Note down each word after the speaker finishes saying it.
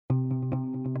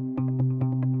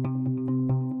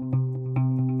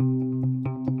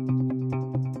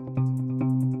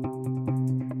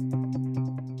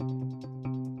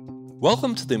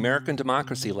Welcome to the American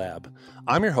Democracy Lab.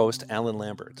 I'm your host, Alan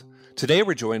Lambert. Today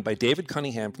we're joined by David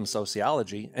Cunningham from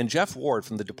Sociology and Jeff Ward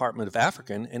from the Department of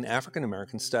African and African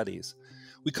American Studies.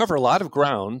 We cover a lot of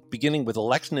ground, beginning with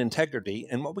election integrity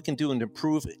and what we can do to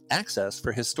improve access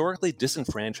for historically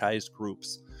disenfranchised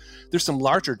groups. There's some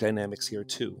larger dynamics here,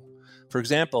 too. For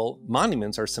example,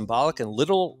 monuments are symbolic and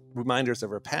literal reminders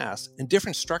of our past, and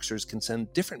different structures can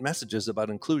send different messages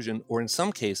about inclusion or, in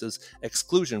some cases,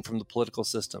 exclusion from the political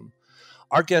system.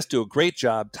 Our guests do a great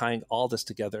job tying all this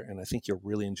together, and I think you'll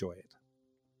really enjoy it.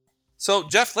 So,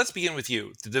 Jeff, let's begin with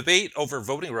you. The debate over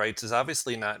voting rights is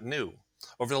obviously not new.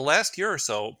 Over the last year or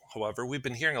so, however, we've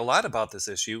been hearing a lot about this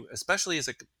issue, especially as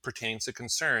it pertains to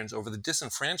concerns over the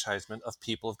disenfranchisement of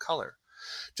people of color.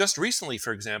 Just recently,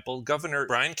 for example, Governor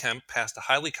Brian Kemp passed a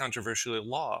highly controversial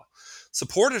law.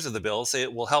 Supporters of the bill say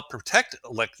it will help protect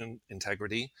election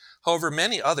integrity. However,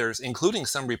 many others, including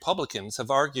some Republicans,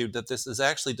 have argued that this is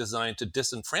actually designed to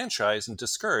disenfranchise and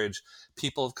discourage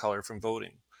people of color from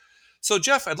voting. So,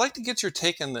 Jeff, I'd like to get your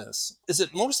take on this. Is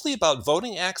it mostly about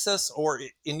voting access, or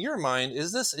in your mind,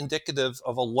 is this indicative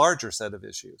of a larger set of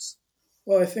issues?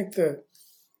 Well, I think the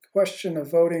question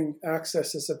of voting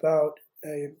access is about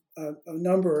a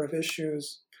number of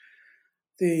issues.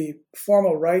 The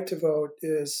formal right to vote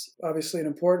is obviously an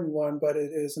important one, but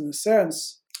it is, in a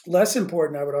sense, less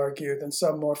important, I would argue, than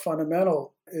some more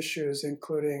fundamental issues,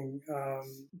 including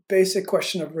basic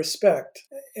question of respect.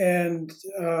 And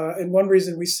one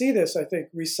reason we see this, I think,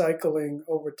 recycling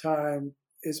over time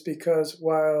is because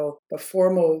while a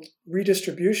formal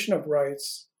redistribution of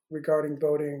rights regarding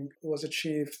voting was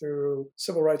achieved through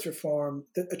civil rights reform,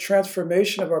 a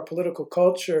transformation of our political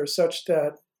culture such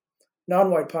that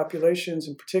non-white populations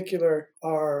in particular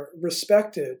are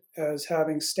respected as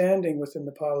having standing within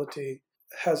the polity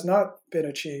has not been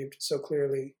achieved so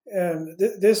clearly. And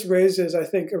this raises, I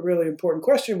think, a really important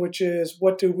question, which is,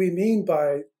 what do we mean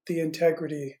by the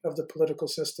integrity of the political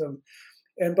system?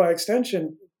 And by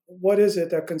extension, what is it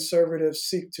that conservatives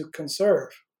seek to conserve?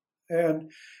 And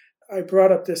I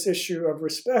brought up this issue of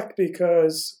respect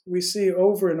because we see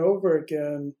over and over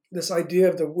again this idea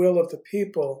of the will of the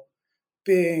people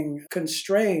being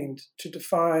constrained to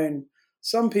define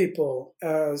some people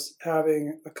as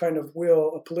having a kind of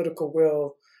will, a political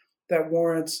will that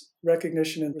warrants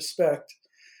recognition and respect,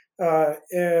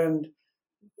 and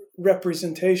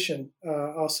representation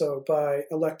also by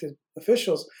elected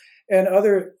officials, and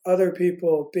other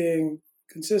people being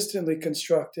consistently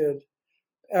constructed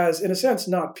as, in a sense,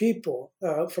 not people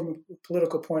from a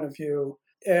political point of view,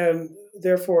 and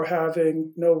therefore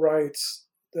having no rights.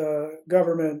 The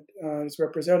government, its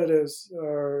representatives,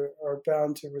 are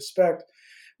bound to respect.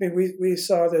 I mean, we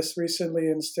saw this recently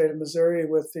in the state of Missouri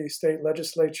with the state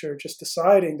legislature just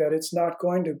deciding that it's not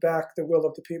going to back the will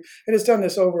of the people. It has done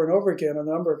this over and over again, a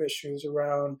number of issues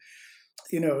around,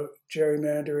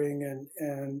 gerrymandering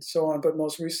and so on, but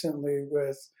most recently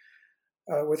with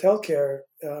healthcare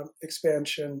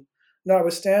expansion,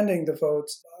 notwithstanding the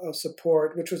votes of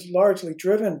support, which was largely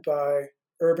driven by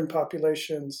urban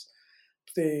populations.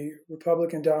 The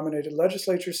Republican-dominated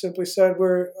legislature simply said,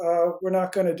 "We're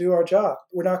not going to do our job.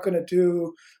 We're not going to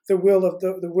do the will of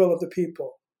the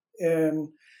people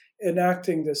in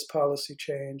enacting this policy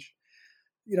change."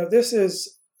 This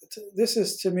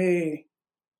is to me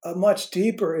a much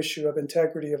deeper issue of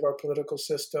integrity of our political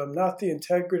system, not the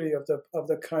integrity of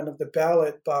the kind of the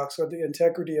ballot box or the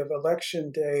integrity of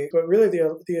election day, but really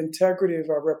the integrity of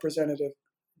our representative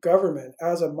government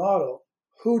as a model.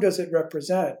 Who does it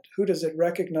represent? Who does it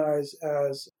recognize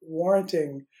as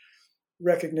warranting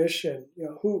recognition?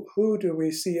 Who do we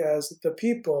see as the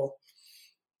people?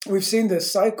 We've seen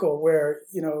this cycle where,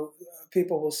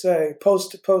 people will say,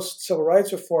 post civil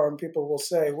rights reform, people will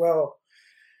say, well,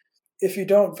 if you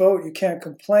don't vote, you can't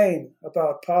complain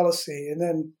about policy. And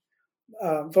then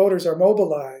voters are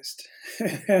mobilized.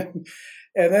 and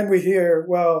then we hear,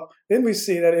 then we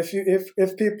see that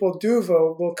if people do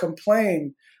vote, will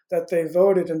complain that they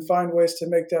voted and find ways to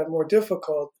make that more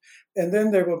difficult. And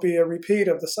then there will be a repeat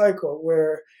of the cycle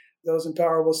where those in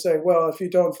power will say, well, if you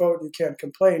don't vote, you can't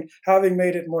complain, having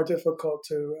made it more difficult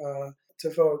to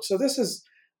vote. So this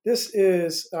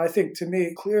is, I think, to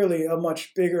me, clearly a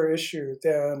much bigger issue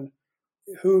than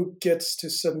who gets to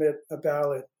submit a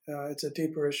ballot. It's a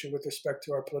deeper issue with respect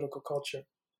to our political culture.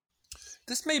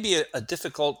 This may be a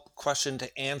difficult question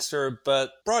to answer,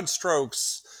 but broad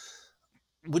strokes,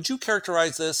 would you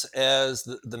characterize this as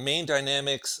the main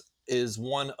dynamics is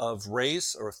one of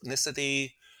race or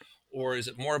ethnicity, or is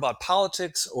it more about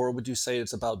politics, or would you say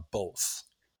it's about both?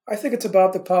 I think it's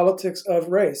about the politics of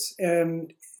race.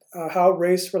 And how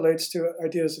race relates to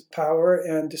ideas of power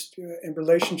and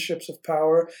relationships of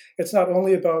power. It's not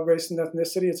only about race and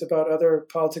ethnicity; it's about other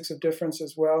politics of difference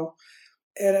as well.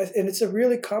 And it's a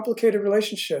really complicated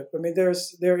relationship. I mean, there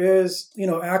is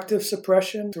active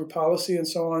suppression through policy and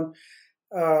so on,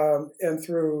 and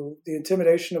through the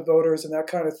intimidation of voters and that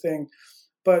kind of thing.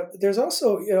 But there's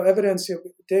also evidence.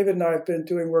 David and I have been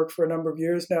doing work for a number of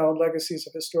years now on legacies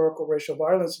of historical racial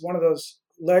violence. One of those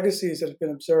legacies that have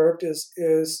been observed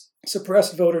is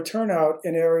suppressed voter turnout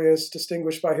in areas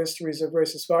distinguished by histories of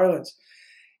racist violence.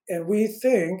 And we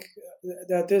think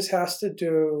that this has to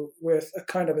do with a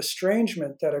kind of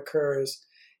estrangement that occurs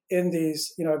in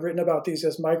these, I've written about these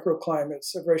as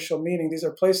microclimates of racial meaning. These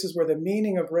are places where the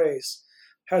meaning of race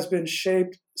has been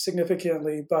shaped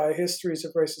significantly by histories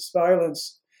of racist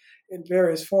violence in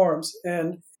various forms.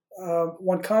 And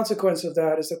one consequence of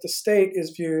that is that the state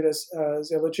is viewed as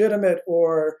illegitimate,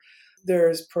 or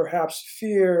there's perhaps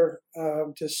fear,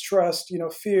 distrust,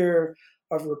 fear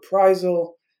of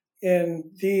reprisal in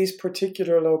these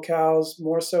particular locales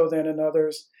more so than in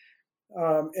others.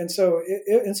 And so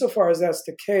insofar as that's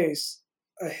the case,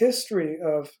 a history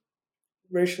of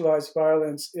racialized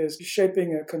violence is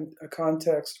shaping a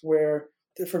context where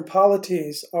different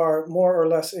polities are more or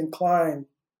less inclined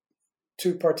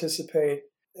to participate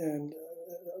in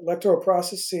electoral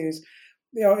processes,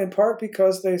 in part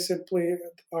because they simply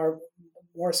are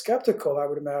more skeptical, I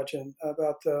would imagine,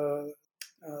 about the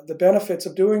benefits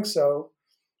of doing so,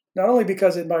 not only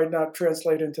because it might not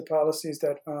translate into policies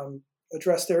that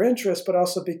address their interests, but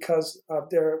also because of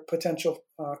their potential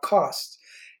costs.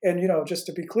 And, just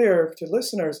to be clear to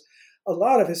listeners, a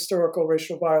lot of historical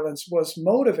racial violence was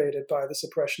motivated by the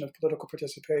suppression of political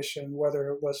participation, whether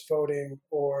it was voting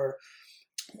or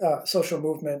social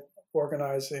movement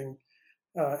organizing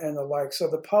and the like. So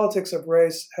the politics of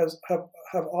race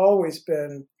have always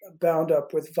been bound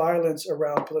up with violence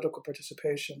around political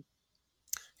participation.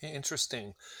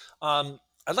 Interesting.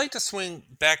 I'd like to swing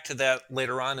back to that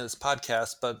later on in this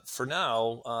podcast, but for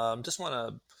now, just want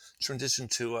to transition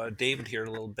to David here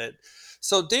a little bit.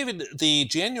 So, David, the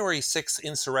January 6th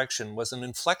insurrection was an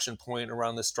inflection point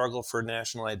around the struggle for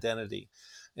national identity.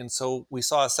 And so we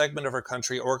saw a segment of our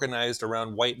country organized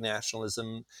around white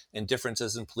nationalism and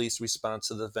differences in police response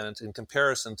to the event in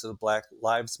comparison to the Black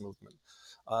Lives Movement.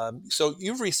 So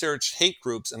you've researched hate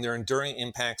groups and their enduring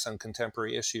impacts on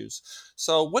contemporary issues.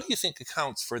 So what do you think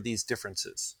accounts for these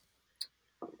differences?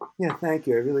 Yeah, thank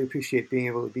you. I really appreciate being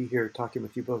able to be here talking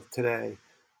with you both today.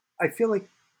 I feel like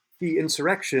the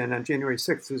insurrection on January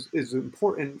 6th is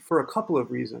important for a couple of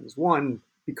reasons. One,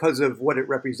 because of what it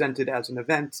represented as an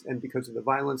event and because of the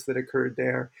violence that occurred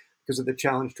there, because of the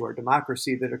challenge to our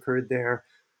democracy that occurred there.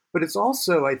 But it's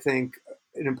also, I think,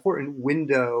 an important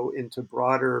window into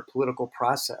broader political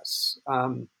process.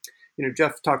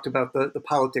 Jeff talked about the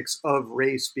politics of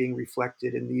race being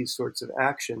reflected in these sorts of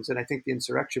actions. And I think the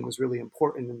insurrection was really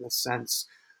important in this sense.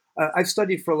 I've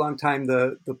studied for a long time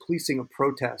the policing of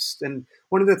protest. And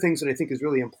one of the things that I think is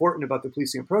really important about the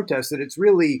policing of protest, that it's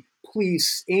really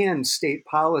police and state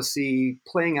policy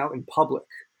playing out in public,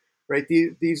 right?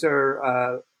 These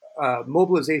are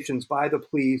mobilizations by the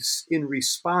police in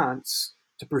response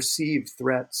to perceived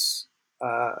threats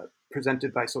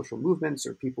presented by social movements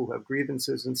or people who have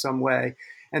grievances in some way.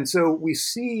 And so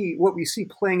what we see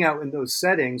playing out in those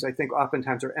settings, I think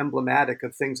oftentimes are emblematic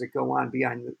of things that go on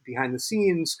behind the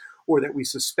scenes, or that we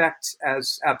suspect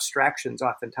as abstractions.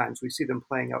 Oftentimes we see them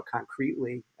playing out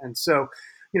concretely. And so,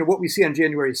 what we see on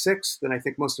January 6th, and I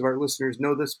think most of our listeners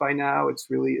know this by now, it's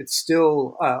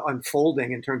still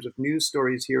unfolding in terms of news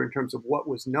stories here, in terms of what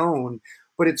was known,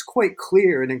 but it's quite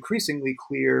clear and increasingly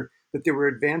clear that there were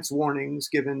advance warnings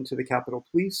given to the Capitol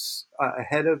Police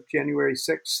ahead of January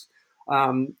 6th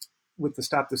with the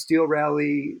Stop the Steal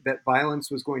rally, that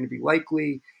violence was going to be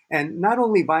likely. And not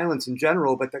only violence in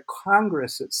general, but that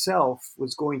Congress itself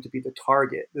was going to be the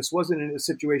target. This wasn't in a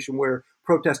situation where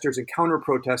protesters and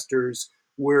counter-protesters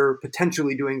were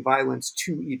potentially doing violence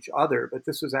to each other, but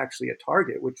this was actually a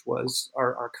target, which was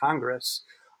our Congress.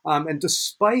 And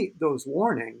despite those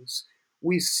warnings,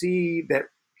 we see that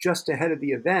just ahead of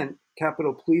the event,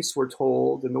 Capitol Police were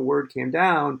told, and the word came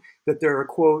down, that there are,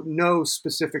 quote, no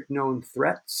specific known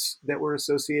threats that were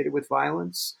associated with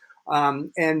violence.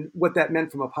 And what that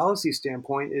meant from a policy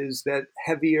standpoint is that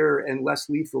heavier and less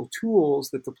lethal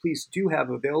tools that the police do have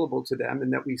available to them,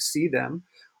 and that we see them,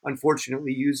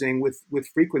 unfortunately, using with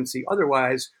frequency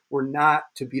otherwise, were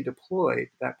not to be deployed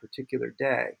that particular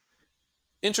day.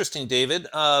 Interesting, David.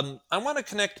 I want to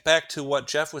connect back to what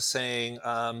Jeff was saying,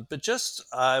 but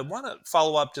I want to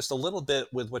follow up just a little bit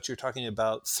with what you're talking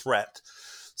about threat.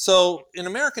 So in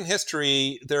American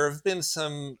history, there have been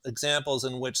some examples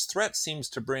in which threat seems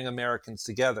to bring Americans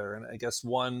together. And I guess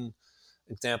one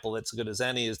example that's good as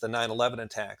any is the 9/11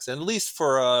 attacks. And at least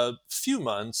for a few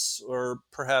months, or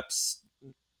perhaps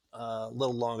a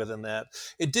little longer than that,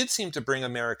 it did seem to bring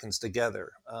Americans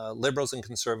together. Liberals and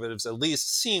conservatives at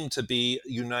least seem to be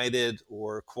united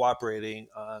or cooperating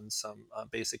on some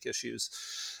basic issues.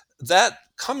 That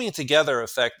coming together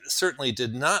effect certainly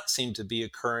did not seem to be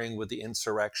occurring with the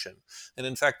insurrection. And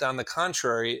in fact, on the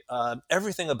contrary,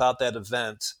 everything about that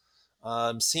event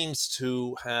seems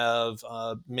to have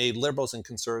made liberals and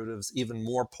conservatives even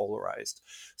more polarized.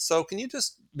 So, can you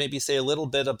just maybe say a little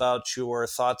bit about your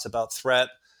thoughts about threat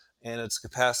and its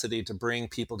capacity to bring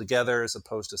people together as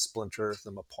opposed to splinter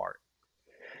them apart?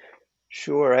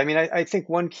 Sure. I mean, I think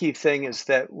one key thing is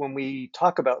that when we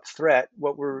talk about threat,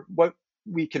 what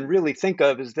we can really think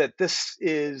of is that this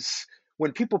is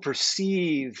when people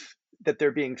perceive that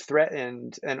they're being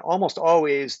threatened, and almost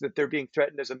always that they're being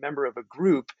threatened as a member of a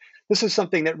group. This is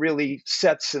something that really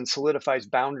sets and solidifies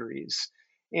boundaries.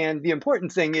 And the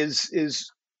important thing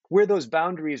is where those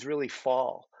boundaries really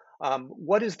fall.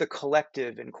 What is the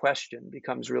collective in question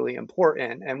becomes really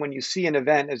important. And when you see an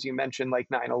event, as you mentioned, like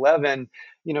 9/11,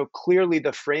 clearly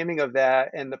the framing of that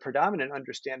and the predominant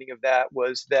understanding of that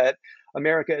was that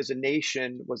America as a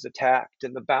nation was attacked,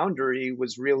 and the boundary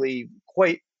was really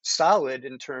quite solid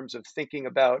in terms of thinking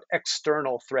about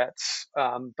external threats,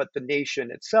 but the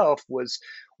nation itself was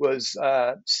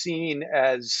seen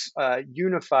as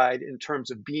unified in terms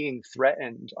of being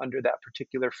threatened under that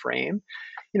particular frame.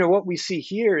 What we see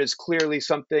here is clearly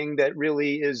something that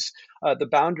really is the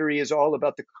boundary is all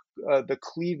about the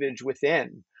cleavage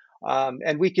within.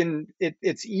 And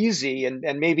it's easy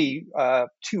and maybe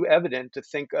too evident to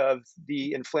think of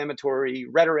the inflammatory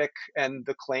rhetoric and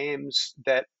the claims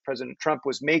that President Trump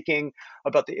was making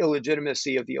about the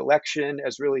illegitimacy of the election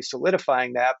as really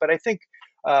solidifying that. But I think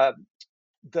uh,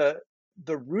 the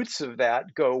the roots of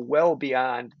that go well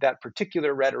beyond that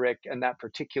particular rhetoric and that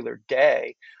particular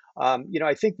day.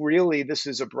 I think really this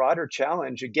is a broader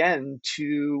challenge again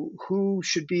to who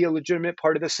should be a legitimate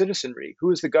part of the citizenry, who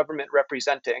is the government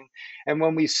representing, and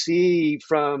when we see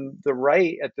from the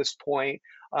right at this point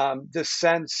the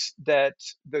sense that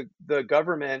the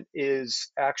government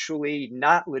is actually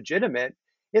not legitimate.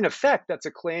 In effect, that's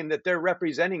a claim that they're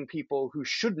representing people who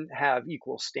shouldn't have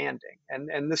equal standing.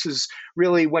 And this is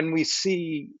really when we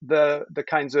see the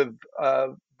kinds of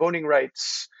voting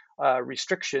rights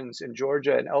restrictions in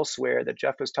Georgia and elsewhere that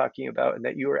Jeff was talking about and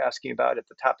that you were asking about at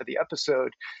the top of the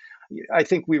episode. I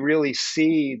think we really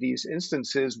see these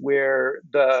instances where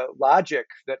the logic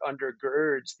that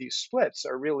undergirds these splits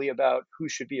are really about who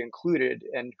should be included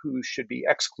and who should be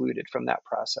excluded from that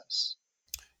process.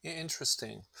 Yeah,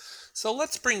 interesting. So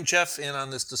let's bring Jeff in on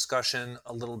this discussion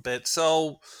a little bit.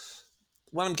 So,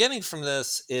 what I'm getting from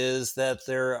this is that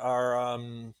there are,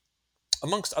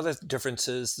 amongst other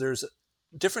differences, there's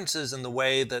differences in the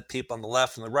way that people on the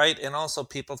left and the right, and also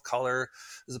people of color,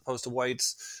 as opposed to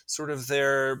whites, sort of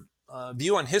their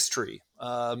view on history,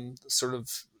 sort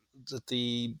of that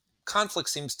the conflict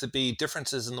seems to be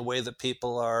differences in the way that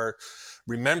people are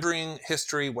remembering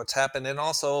history, what's happened, and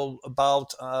also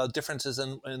about differences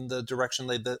in the direction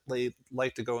they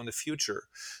like to go in the future.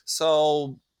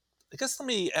 So I guess let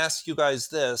me ask you guys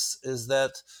this, is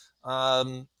that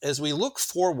as we look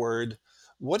forward,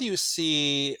 what do you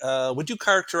see? Would you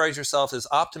characterize yourself as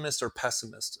optimist or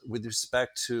pessimist with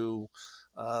respect to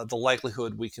the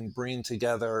likelihood we can bring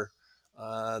together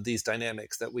these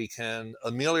dynamics, that we can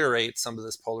ameliorate some of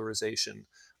this polarization?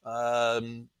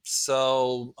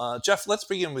 Jeff, let's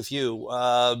begin with you.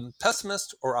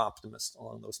 Pessimist or optimist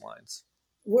along those lines?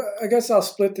 Well, I guess I'll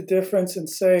split the difference and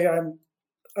say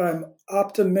I'm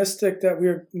optimistic that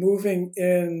we're moving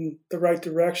in the right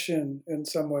direction in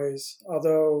some ways,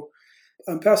 although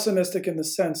I'm pessimistic in the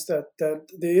sense that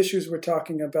the issues we're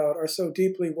talking about are so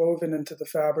deeply woven into the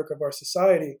fabric of our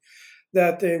society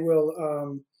that they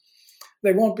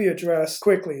won't be addressed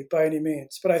quickly by any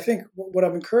means. But I think what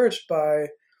I'm encouraged by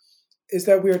is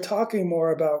that we are talking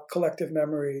more about collective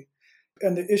memory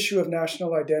and the issue of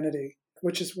national identity,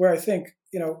 which is where I think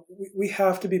we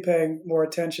have to be paying more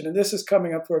attention. And this is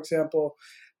coming up, for example,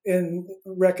 in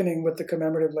reckoning with the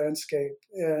commemorative landscape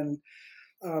and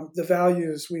the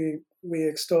values we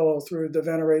extol through the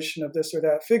veneration of this or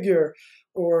that figure,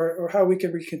 or how we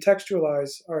can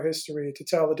recontextualize our history to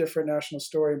tell a different national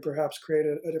story and perhaps create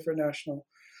a different national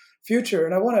future.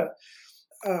 And I want to,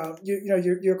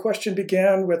 your question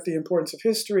began with the importance of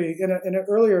history.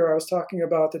 Earlier, I was talking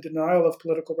about the denial of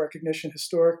political recognition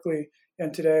historically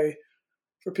and today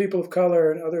for people of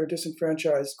color and other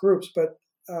disenfranchised groups. But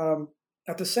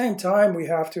At the same time, we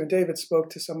have to, and David spoke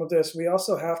to some of this, we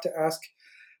also have to ask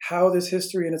how this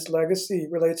history and its legacy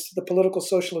relates to the political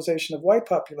socialization of white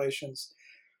populations.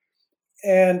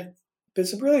 And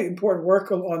there's some really important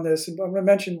work on this. And I'm going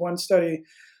to mention one study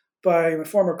by my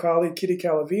former colleague, Kitty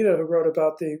Calavita, who wrote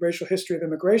about the racial history of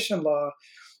immigration law,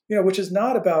 which is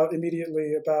not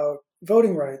immediately about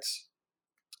voting rights.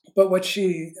 But what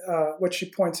she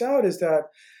points out is that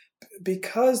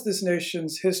because this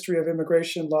nation's history of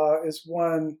immigration law is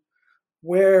one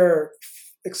where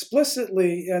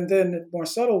explicitly and then in more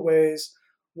subtle ways,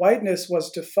 whiteness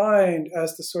was defined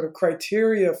as the sort of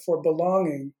criteria for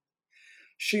belonging,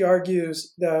 she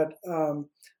argues that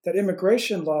that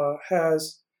immigration law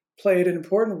has played an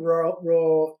important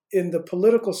role in the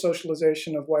political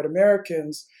socialization of white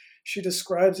Americans. She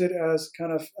describes it as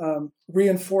kind of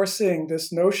reinforcing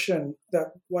this notion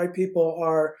that white people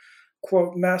are,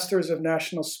 quote, masters of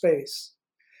national space.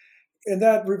 And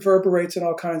that reverberates in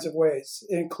all kinds of ways,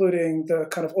 including the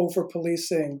kind of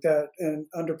over-policing and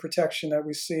under-protection that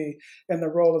we see and the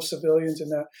role of civilians in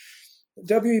that.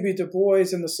 W.E.B. Du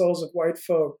Bois in The Souls of White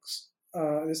Folks,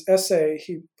 this essay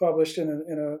he published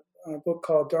in a book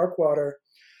called Darkwater,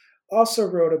 also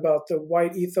wrote about the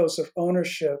white ethos of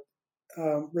ownership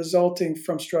resulting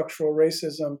from structural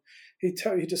racism. He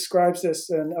describes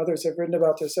this, and others have written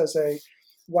about this, as a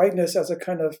whiteness as a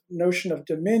kind of notion of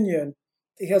dominion.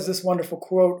 He has this wonderful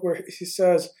quote where he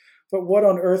says, "But what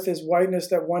on earth is whiteness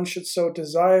that one should so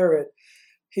desire it?"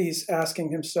 He's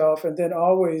asking himself, and then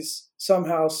always,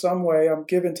 somehow, some way, I'm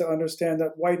given to understand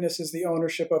that whiteness is the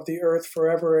ownership of the earth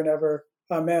forever and ever.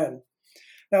 Amen.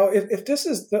 Now, if this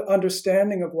is the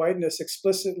understanding of whiteness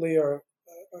explicitly or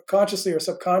consciously or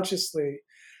subconsciously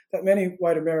that many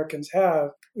white Americans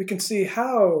have, we can see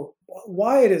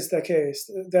why it is the case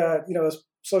that, as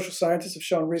social scientists have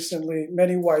shown recently,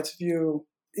 many whites view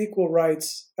equal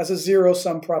rights as a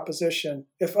zero-sum proposition.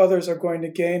 If others are going to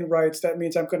gain rights, that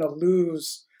means I'm going to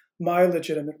lose my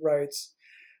legitimate rights.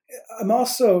 I'm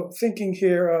also thinking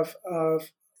here of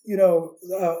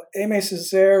Aimé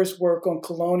Césaire's work on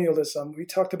colonialism. We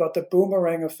talked about the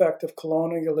boomerang effect of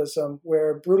colonialism,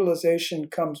 where brutalization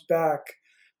comes back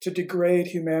to degrade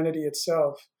humanity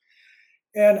itself.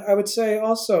 And I would say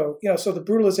also, so the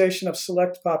brutalization of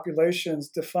select populations,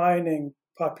 defining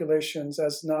populations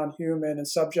as non-human and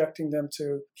subjecting them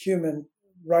to human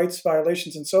rights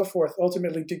violations and so forth,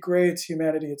 ultimately degrades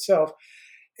humanity itself.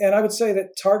 And I would say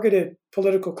that targeted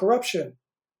political corruption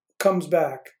comes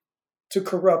back to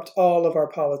corrupt all of our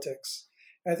politics.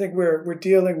 I think we're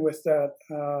dealing with that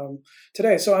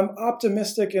today. So I'm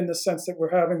optimistic in the sense that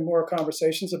we're having more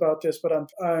conversations about this, but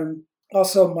I'm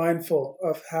also mindful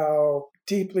of how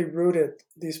deeply rooted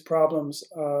these problems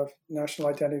of national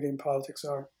identity and politics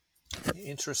are.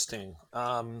 Interesting.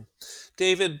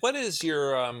 David, what is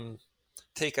your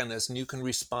take on this? And you can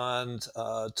respond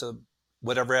to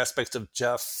whatever aspects of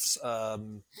Jeff's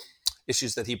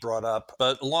issues that he brought up.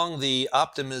 But along the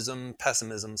optimism,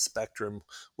 pessimism spectrum,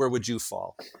 where would you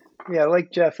fall? Yeah,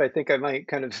 like Jeff, I think I might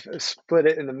kind of split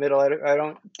it in the middle. I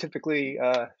don't typically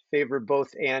favor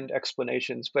both and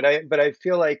explanations, but I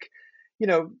feel like,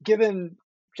 given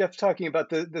Jeff talking about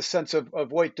the sense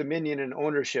of white dominion and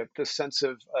ownership, the sense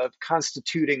of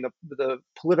constituting the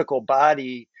political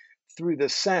body through the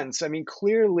sense, I mean,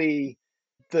 clearly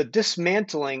the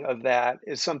dismantling of that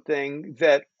is something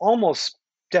that almost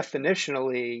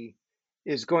definitionally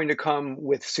is going to come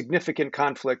with significant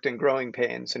conflict and growing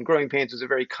pains. And growing pains is a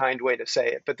very kind way to say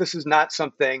it. But this is not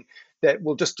something that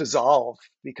will just dissolve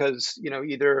because,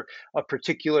 either a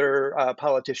particular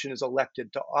politician is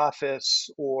elected to office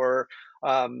or,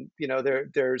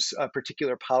 there's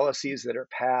particular policies that are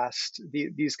passed,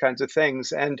 these kinds of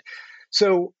things. And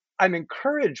so I'm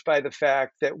encouraged by the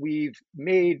fact that we've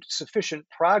made sufficient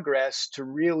progress to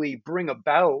really bring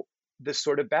about this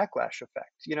sort of backlash effect.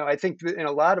 I think that in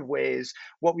a lot of ways,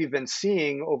 what we've been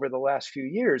seeing over the last few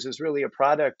years is really a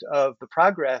product of the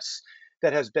progress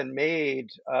that has been made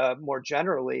more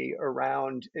generally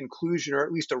around inclusion, or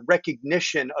at least a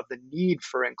recognition of the need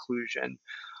for inclusion.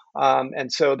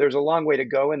 And so there's a long way to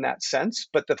go in that sense.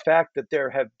 But the fact that there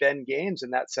have been gains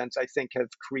in that sense, I think, have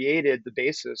created the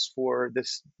basis for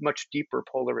this much deeper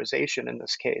polarization in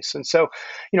this case. And so,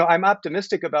 I'm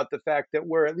optimistic about the fact that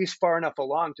we're at least far enough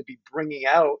along to be bringing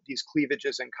out these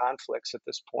cleavages and conflicts at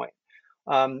this point.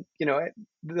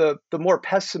 The more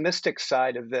pessimistic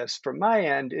side of this from my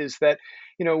end is that,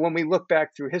 when we look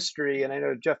back through history, and I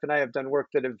know Jeff and I have done work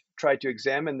that have tried to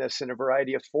examine this in a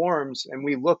variety of forms, and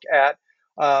we look at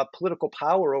political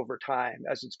power over time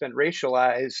as it's been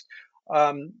racialized,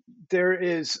 there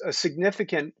is a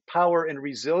significant power and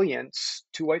resilience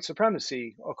to white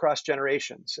supremacy across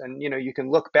generations. And, you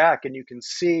can look back and you can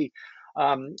see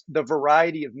the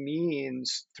variety of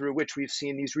means through which we've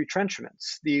seen these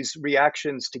retrenchments, these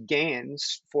reactions to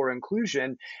gains for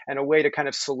inclusion, and a way to kind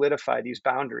of solidify these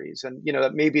boundaries. And,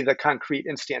 that maybe the concrete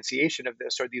instantiation of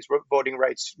this are these voting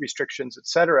rights restrictions, et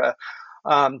cetera.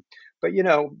 But,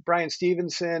 Brian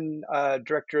Stevenson,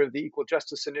 director of the Equal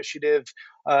Justice Initiative,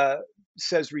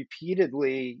 says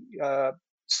repeatedly,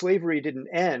 slavery didn't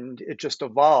end, it just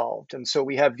evolved. And so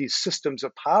we have these systems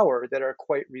of power that are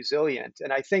quite resilient.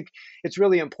 And I think it's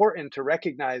really important to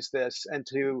recognize this and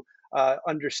to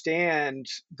understand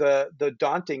the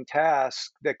daunting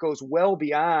task that goes well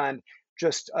beyond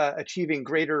just achieving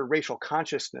greater racial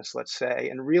consciousness, let's say,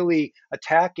 and really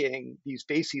attacking these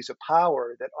bases of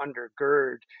power that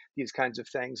undergird these kinds of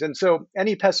things. And so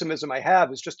any pessimism I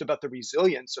have is just about the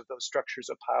resilience of those structures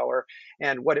of power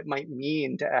and what it might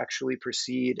mean to actually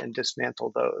proceed and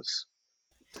dismantle those.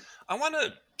 I want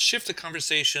to shift the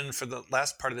conversation for the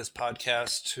last part of this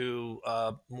podcast to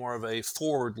more of a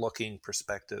forward-looking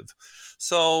perspective.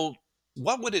 So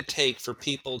what would it take for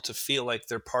people to feel like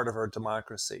they're part of our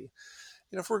democracy?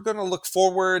 If we're going to look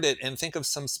forward and think of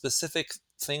some specific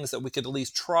things that we could at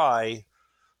least try,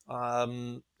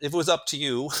 if it was up to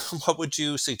you, what would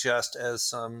you suggest as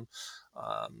some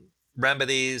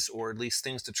remedies or at least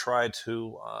things to try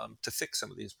to fix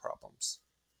some of these problems?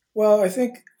 Well, I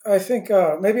think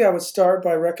maybe I would start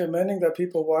by recommending that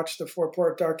people watch the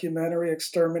four-part documentary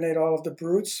 "Exterminate All of the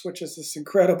Brutes," which is this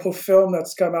incredible film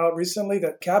that's come out recently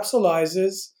that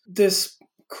capsulizes this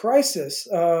crisis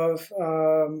of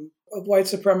white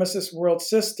supremacist world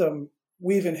system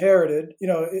we've inherited,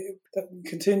 that we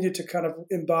continue to kind of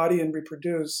embody and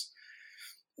reproduce.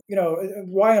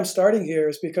 Why I'm starting here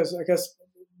is because I guess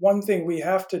one thing we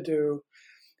have to do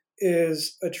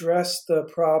is address the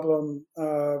problem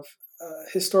of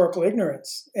historical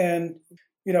ignorance. And,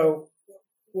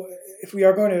 if we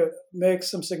are going to make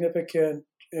some significant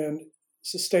and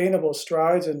sustainable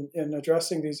strides in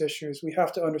addressing these issues, we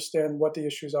have to understand what the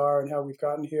issues are and how we've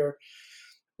gotten here.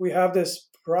 We have this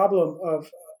problem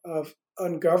of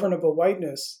ungovernable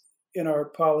whiteness in our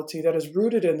polity that is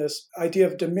rooted in this idea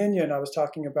of dominion I was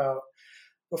talking about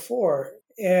before.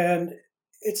 And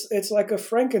it's like a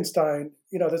Frankenstein,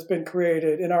 that's been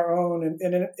created in our own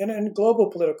and in global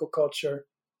political culture.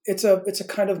 It's a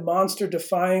kind of monster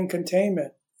defying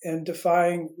containment and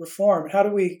defying reform.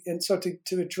 And so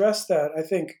to address that, I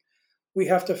think we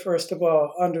have to first of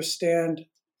all understand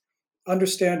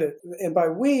it. And by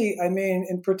we, I mean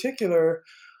in particular,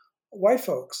 white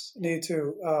folks need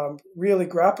to really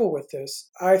grapple with this.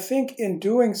 I think in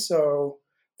doing so,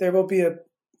 there will be an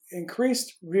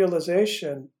increased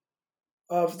realization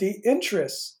of the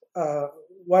interests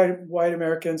white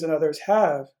Americans and others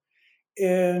have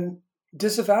in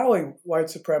disavowing white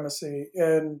supremacy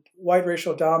and white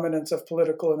racial dominance of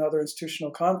political and other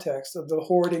institutional contexts, of the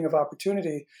hoarding of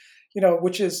opportunity,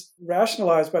 which is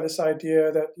rationalized by this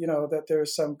idea that, that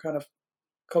there's some kind of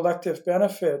collective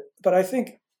benefit. But I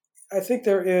think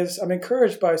I'm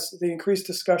encouraged by the increased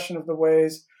discussion of the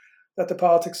ways that the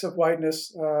politics of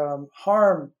whiteness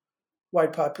harm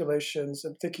white populations.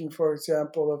 I'm thinking, for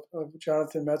example, of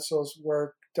Jonathan Metzl's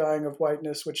work, Dying of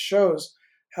Whiteness, which shows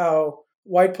how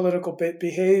white political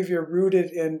behavior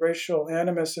rooted in racial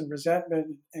animus and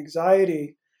resentment,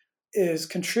 anxiety, is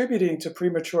contributing to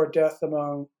premature death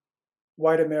among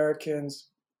white Americans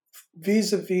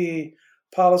vis-a-vis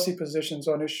policy positions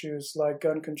on issues like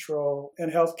gun control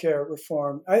and healthcare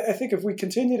reform. I think if we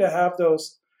continue to have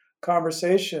those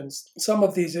conversations, some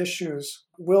of these issues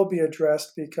will be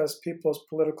addressed because people's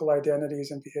political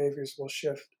identities and behaviors will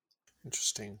shift.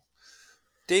 Interesting.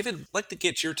 David, I'd like to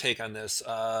get your take on this.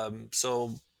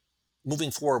 So moving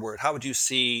forward, how would you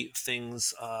see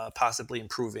things possibly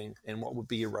improving, and what would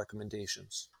be your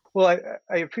recommendations? Well,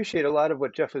 I appreciate a lot of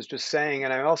what Jeff was just saying,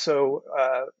 and I also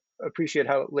appreciate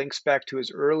how it links back to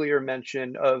his earlier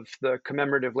mention of the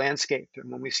commemorative landscape.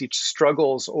 And when we see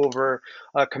struggles over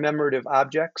commemorative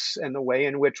objects and the way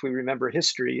in which we remember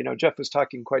history, Jeff was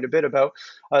talking quite a bit about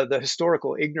the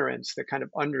historical ignorance that kind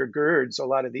of undergirds a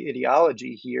lot of the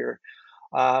ideology here.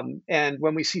 And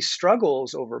when we see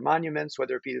struggles over monuments,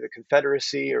 whether it be the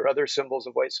Confederacy or other symbols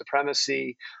of white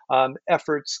supremacy,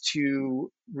 efforts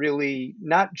to really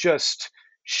not just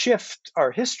shift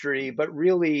our history, but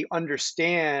really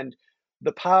understand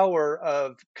the power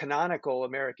of canonical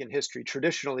American history,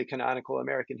 traditionally canonical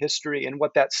American history, and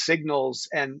what that signals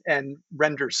and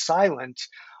renders silent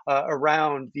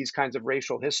around these kinds of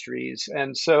racial histories.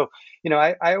 And so,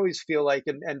 I always feel like,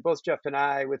 and both Jeff and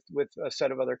I, with a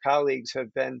set of other colleagues,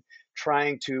 have been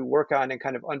trying to work on and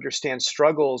kind of understand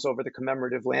struggles over the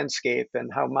commemorative landscape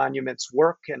and how monuments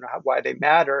work and why they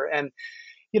matter. And,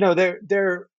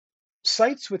 they're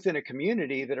sites within a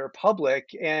community that are public.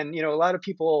 And, a lot of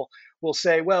people will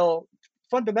say, well,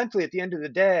 fundamentally, at the end of the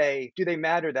day, do they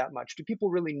matter that much? Do people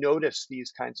really notice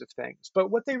these kinds of things? But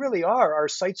what they really are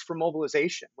sites for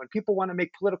mobilization. When people want to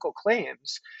make political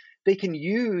claims, they can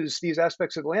use these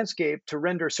aspects of the landscape to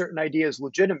render certain ideas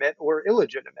legitimate or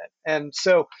illegitimate. And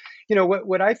so,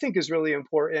 what I think is really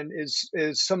important is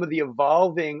some of the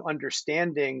evolving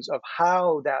understandings of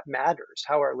how that matters,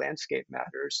 how our landscape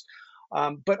matters.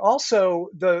 But also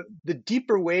the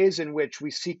deeper ways in which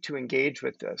we seek to engage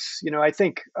with this. I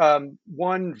think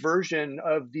one version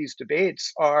of these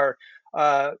debates are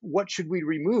what should we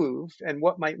remove and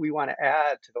what might we want to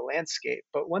add to the landscape.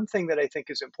 But one thing that I think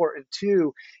is important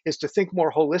too is to think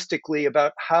more holistically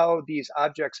about how these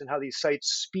objects and how these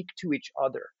sites speak to each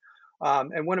other.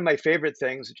 And one of my favorite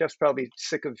things, Jeff's probably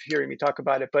sick of hearing me talk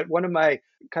about it, but one of my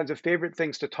kinds of favorite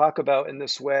things to talk about in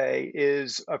this way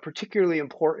is a particularly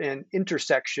important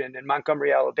intersection in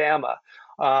Montgomery, Alabama.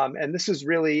 And this is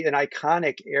really an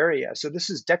iconic area. So this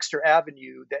is Dexter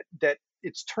Avenue, that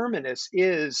its terminus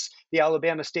is the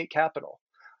Alabama state capitol.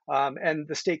 And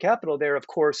the state capitol there, of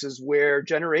course, is where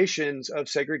generations of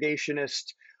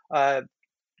segregationist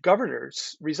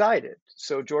governors resided.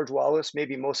 So George Wallace,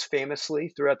 maybe most famously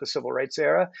throughout the Civil Rights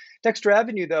era. Dexter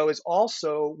Avenue, though, is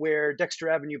also where Dexter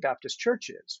Avenue Baptist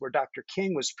Church is, where Dr.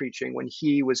 King was preaching when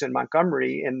he was in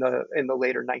Montgomery in the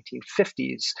later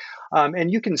 1950s.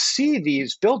 And you can see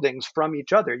these buildings from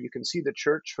each other. You can see the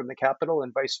church from the Capitol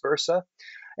and vice versa.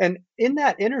 And in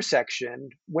that intersection,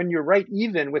 when you're right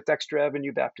even with Dexter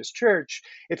Avenue Baptist Church,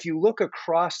 if you look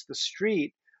across the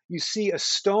street, you see a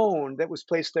stone that was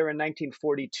placed there in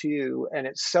 1942, and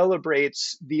it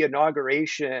celebrates the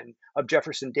inauguration of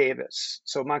Jefferson Davis.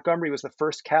 So Montgomery was the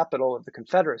first capital of the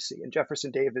Confederacy, and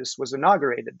Jefferson Davis was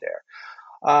inaugurated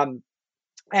there.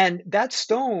 And that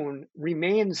stone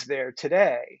remains there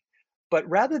today. But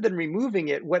rather than removing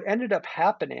it, what ended up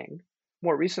happening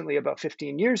more recently, about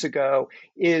 15 years ago,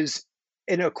 is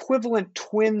an equivalent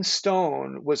twin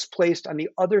stone was placed on the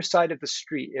other side of the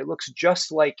street. It looks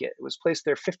just like it. It was placed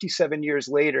there 57 years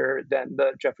later than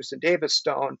the Jefferson Davis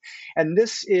stone. And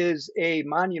this is a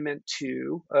monument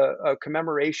to a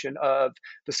commemoration of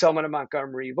the Selma to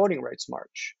Montgomery Voting Rights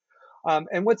March.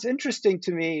 And what's interesting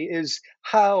to me is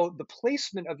how the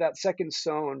placement of that second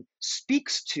stone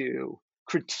speaks to,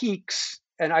 critiques,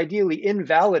 and ideally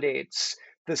invalidates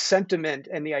the sentiment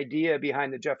and the idea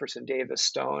behind the Jefferson Davis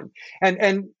stone.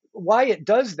 And why it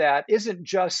does that isn't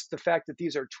just the fact that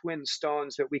these are twin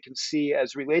stones that we can see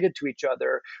as related to each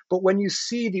other, but when you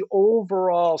see the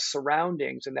overall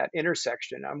surroundings in that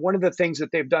intersection. One of the things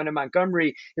that they've done in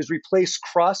Montgomery is replace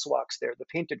crosswalks there, the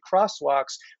painted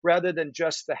crosswalks, rather than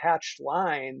just the hatched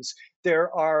lines.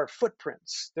 There are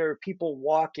footprints. There are people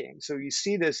walking. So you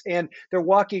see this, and they're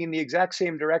walking in the exact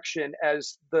same direction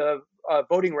as the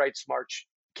Voting Rights March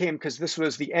came, because this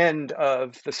was the end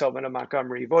of the Selma to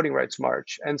Montgomery Voting Rights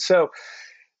March. And so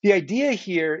the idea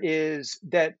here is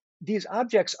that these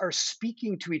objects are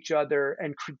speaking to each other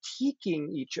and critiquing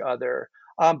each other.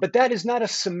 But that is not a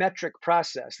symmetric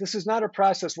process. This is not a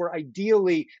process where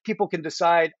ideally people can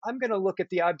decide, I'm going to look at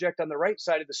the object on the right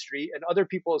side of the street, and other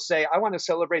people say, I want to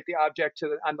celebrate the object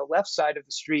on the left side of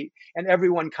the street, and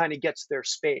everyone kind of gets their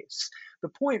space. The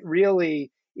point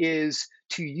really is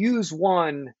to use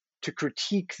one to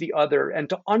critique the other and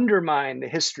to undermine the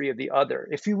history of the other.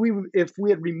 If we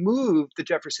had removed the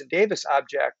Jefferson Davis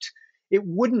object, it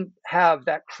wouldn't have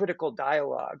that critical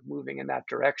dialogue moving in that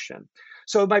direction.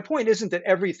 So my point isn't that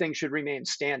everything should remain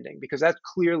standing, because that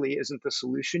clearly isn't the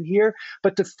solution here,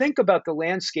 but to think about the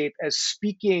landscape as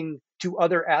speaking to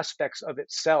other aspects of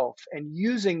itself and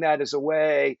using that as a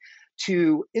way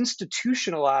to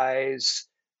institutionalize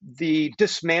the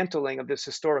dismantling of this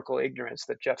historical ignorance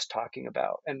that Jeff's talking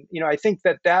about. And, I think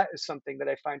that is something that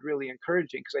I find really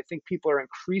encouraging, because I think people are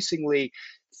increasingly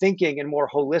thinking in more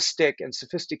holistic and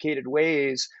sophisticated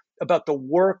ways about the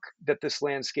work that this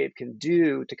landscape can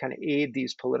do to kind of aid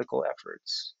these political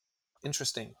efforts.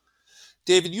 Interesting.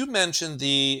 David, you mentioned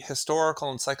the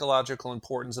historical and psychological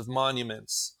importance of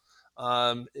monuments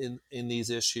in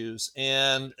these issues.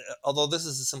 And although this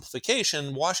is a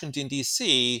simplification, Washington,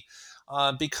 D.C.,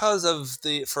 because of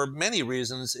for many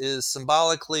reasons, is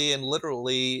symbolically and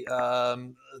literally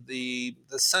the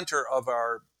center of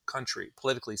our country,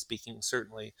 politically speaking,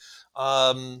 certainly.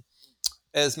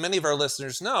 as many of our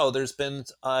listeners know, there's been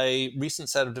a recent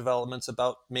set of developments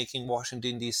about making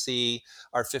Washington, D.C.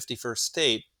 our 51st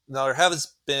state. Now, there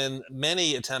has been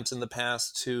many attempts in the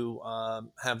past to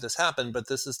have this happen, but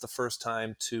this is the first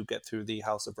time to get through the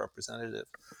House of Representatives.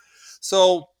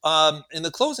 So, in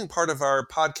the closing part of our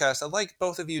podcast, I'd like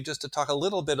both of you just to talk a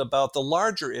little bit about the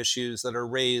larger issues that are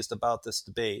raised about this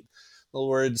debate. In other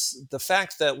words, the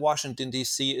fact that Washington,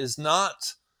 D.C. is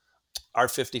not our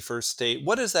 51st state.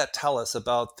 What does that tell us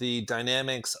about the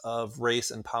dynamics of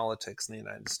race and politics in the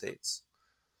United States?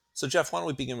 So, Jeff, why don't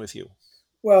we begin with you?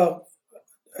 Well,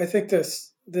 I think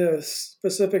the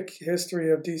specific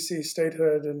history of DC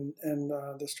statehood and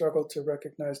the struggle to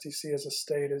recognize DC as a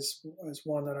state is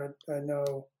one that I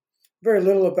know very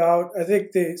little about. I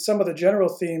think some of the general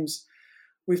themes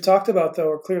we've talked about, though,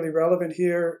 are clearly relevant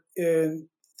here. In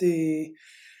the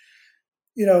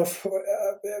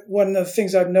one of the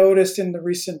things I've noticed in the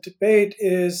recent debate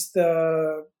is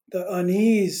the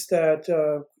unease that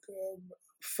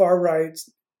far right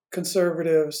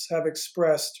conservatives have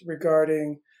expressed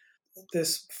regarding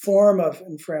this form of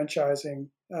enfranchising,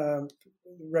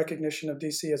 recognition of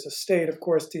DC as a state. Of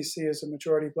course, DC is a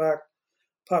majority Black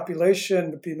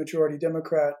population, would be majority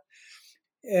Democrat.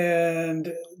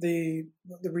 And the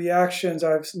reactions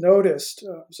I've noticed,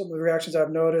 some of the reactions I've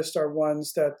noticed are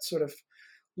ones that sort of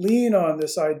lean on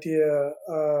this idea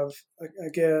of,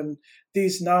 again,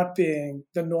 these not being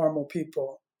the normal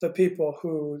people, the people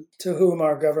to whom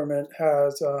our government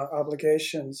has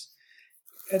obligations.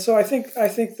 And so I think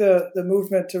the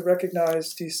movement to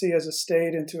recognize DC as a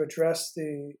state and to address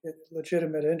the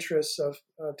legitimate interests of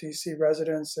DC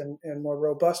residents and more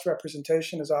robust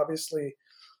representation is obviously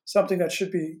something that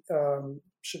should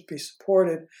be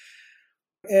supported.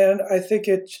 And I think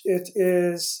it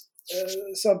is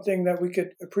something that we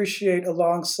could appreciate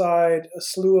alongside a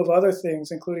slew of other things,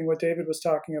 including what David was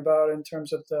talking about in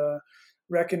terms of the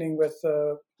reckoning with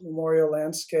the memorial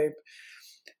landscape.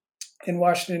 In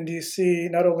Washington, D.C.,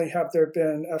 not only have there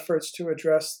been efforts to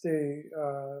address the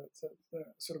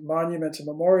sort of monuments and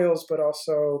memorials, but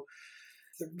also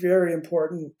the very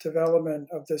important development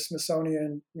of the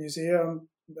Smithsonian Museum,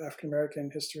 African American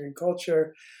History and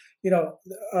Culture.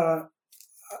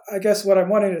 I guess what I'm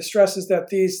wanting to stress is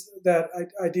that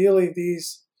ideally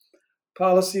these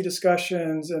policy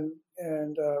discussions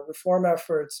and reform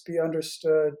efforts be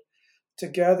understood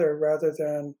together rather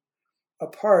than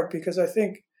apart, because I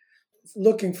think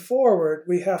looking forward,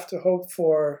 we have to hope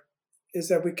for is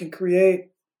that we can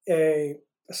create a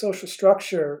social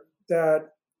structure that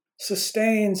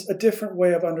sustains a different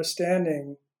way of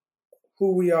understanding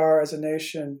who we are as a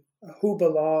nation, who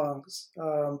belongs,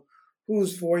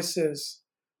 whose voices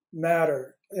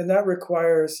matter. And that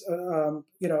requires,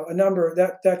 a number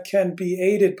that can be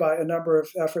aided by a number of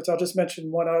efforts. I'll just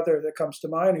mention one other that comes to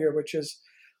mind here, which is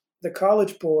the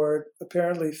College Board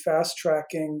apparently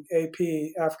fast-tracking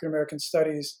AP African American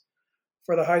Studies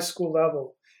for the high school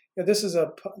level. This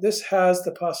has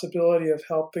the possibility of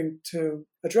helping to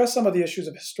address some of the issues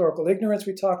of historical ignorance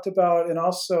we talked about, and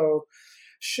also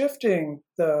shifting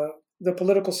the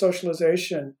political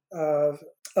socialization of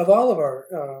all of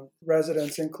our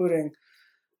residents, including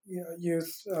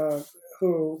youth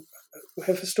who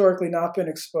have historically not been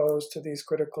exposed to these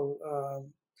critical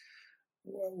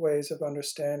ways of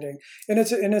understanding. And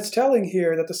it's telling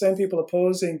here that the same people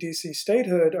opposing DC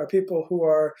statehood are people who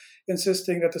are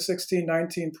insisting that the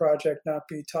 1619 Project not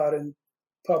be taught in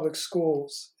public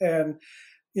schools. And,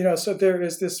 so there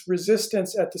is this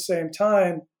resistance at the same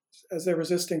time as they're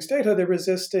resisting statehood, they're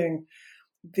resisting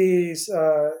these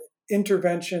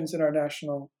interventions in our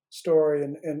national story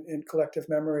and collective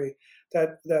memory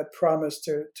that promise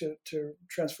to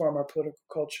transform our political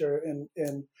culture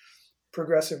in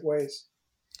progressive ways.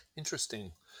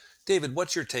 Interesting. David,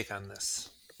 what's your take on this?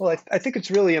 Well, I think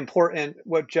it's really important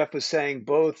what Jeff was saying,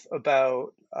 both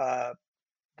about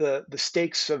the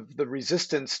stakes of the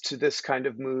resistance to this kind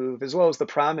of move, as well as the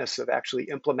promise of actually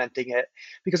implementing it,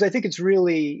 because I think it's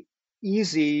really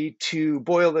easy to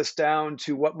boil this down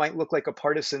to what might look like a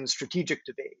partisan strategic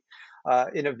debate.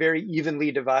 In a very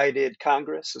evenly divided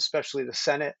Congress, especially the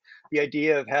Senate, the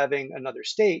idea of having another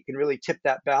state can really tip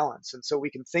that balance. And so we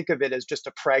can think of it as just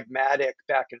a pragmatic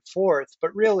back and forth.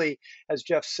 But really, as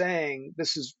Jeff's saying,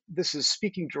 this is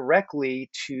speaking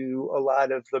directly to a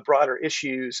lot of the broader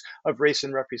issues of race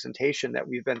and representation that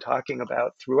we've been talking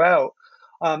about throughout.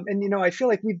 And I feel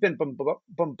like we've been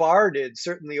bombarded,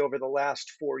 certainly over the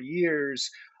last 4 years,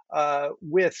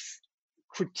 with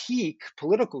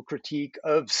political critique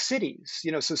of cities.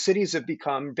 So cities have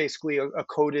become basically a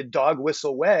coded dog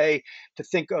whistle way to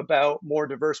think about more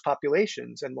diverse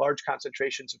populations and large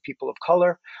concentrations of people of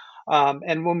color.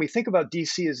 And when we think about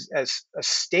DC as a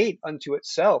state unto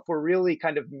itself, we're really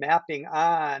kind of mapping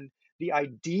on the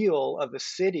ideal of a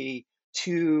city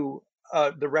to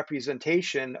the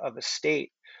representation of a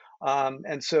state.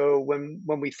 And so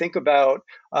when we think about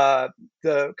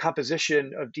the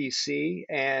composition of DC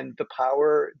and the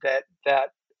power that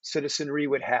citizenry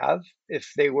would have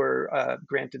if they were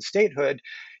granted statehood,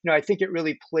 I think it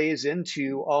really plays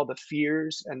into all the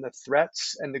fears and the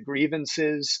threats and the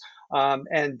grievances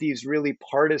and these really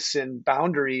partisan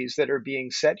boundaries that are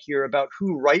being set here about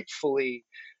who rightfully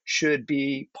should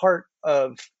be part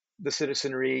of the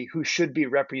citizenry, who should be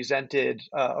represented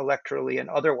electorally and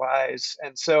otherwise.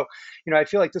 And so, I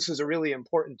feel like this is a really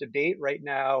important debate right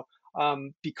now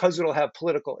because it'll have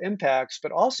political impacts,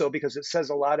 but also because it says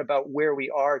a lot about where we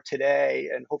are today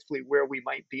and hopefully where we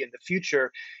might be in the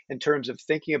future in terms of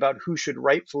thinking about who should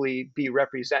rightfully be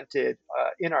represented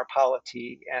in our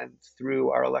polity and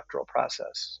through our electoral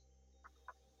process.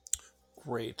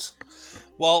 Great.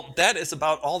 Well, that is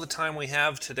about all the time we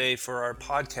have today for our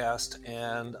podcast.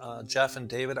 And Jeff and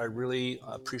David, I really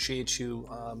appreciate you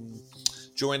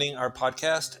joining our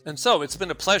podcast. And so it's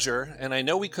been a pleasure. And I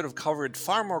know we could have covered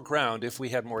far more ground if we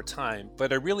had more time,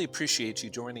 but I really appreciate you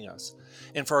joining us.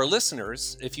 And for our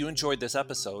listeners, if you enjoyed this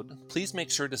episode, please make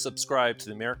sure to subscribe to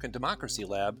the American Democracy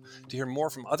Lab to hear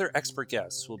more from other expert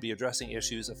guests who will be addressing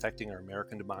issues affecting our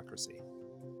American democracy.